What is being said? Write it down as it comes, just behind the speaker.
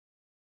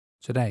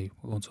Today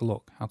we're going to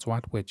look how to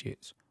add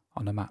widgets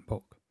on a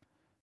MacBook.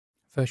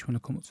 First you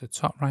want to come up to the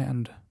top right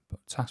hand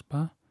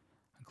taskbar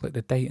and click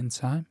the date and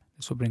time.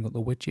 This will bring up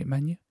the widget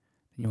menu.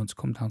 Then you want to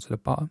come down to the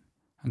bottom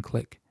and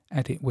click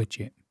Edit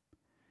Widget.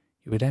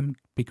 You will then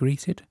be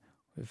greeted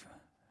with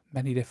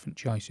many different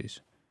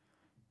choices.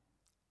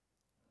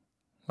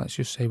 Let's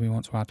just say we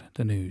want to add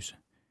the news.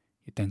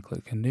 You'd then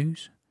click on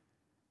News.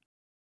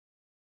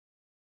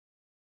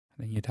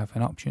 And then you'd have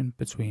an option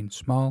between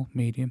small,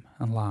 medium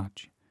and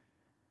large.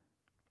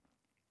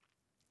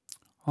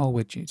 All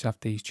widgets have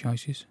these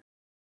choices.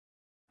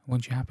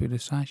 Once you're happy with the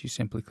size, you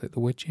simply click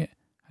the widget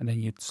and then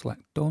you'd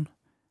select Done,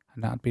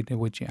 and that'd be the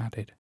widget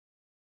added.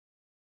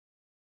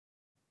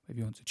 If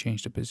you want to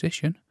change the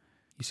position,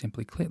 you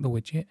simply click the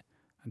widget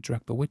and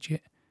drag the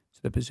widget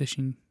to the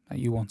position that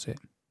you want it.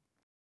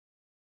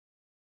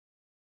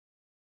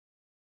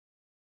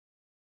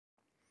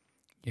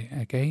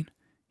 Again,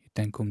 you'd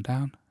then come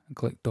down and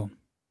click Done.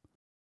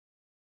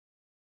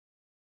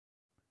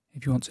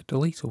 If you want to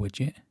delete a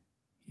widget,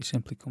 you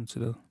simply come to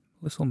the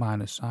little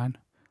minus sign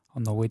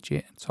on the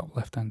widget top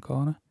left hand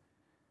corner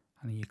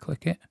and then you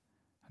click it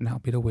and that'll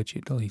be the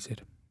widget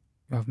deleted.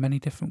 You have many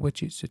different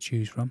widgets to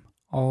choose from,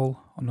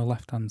 all on the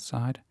left hand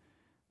side,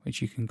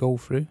 which you can go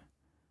through,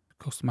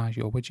 customize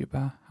your widget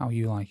bar how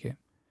you like it.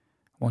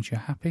 Once you're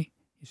happy,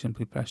 you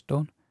simply press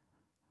Done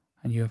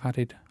and you have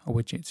added a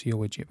widget to your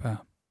widget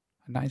bar.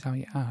 And that is how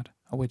you add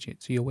a widget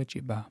to your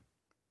widget bar.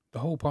 The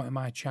whole point of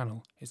my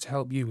channel is to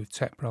help you with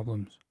tech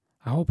problems.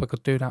 I hope I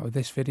could do that with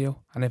this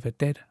video, and if I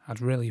did, I'd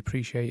really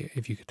appreciate it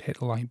if you could hit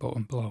the like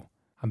button below.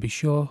 And be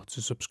sure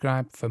to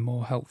subscribe for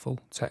more helpful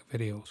tech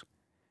videos.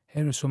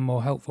 Here are some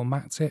more helpful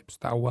Mac tips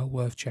that are well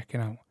worth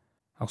checking out.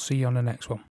 I'll see you on the next one.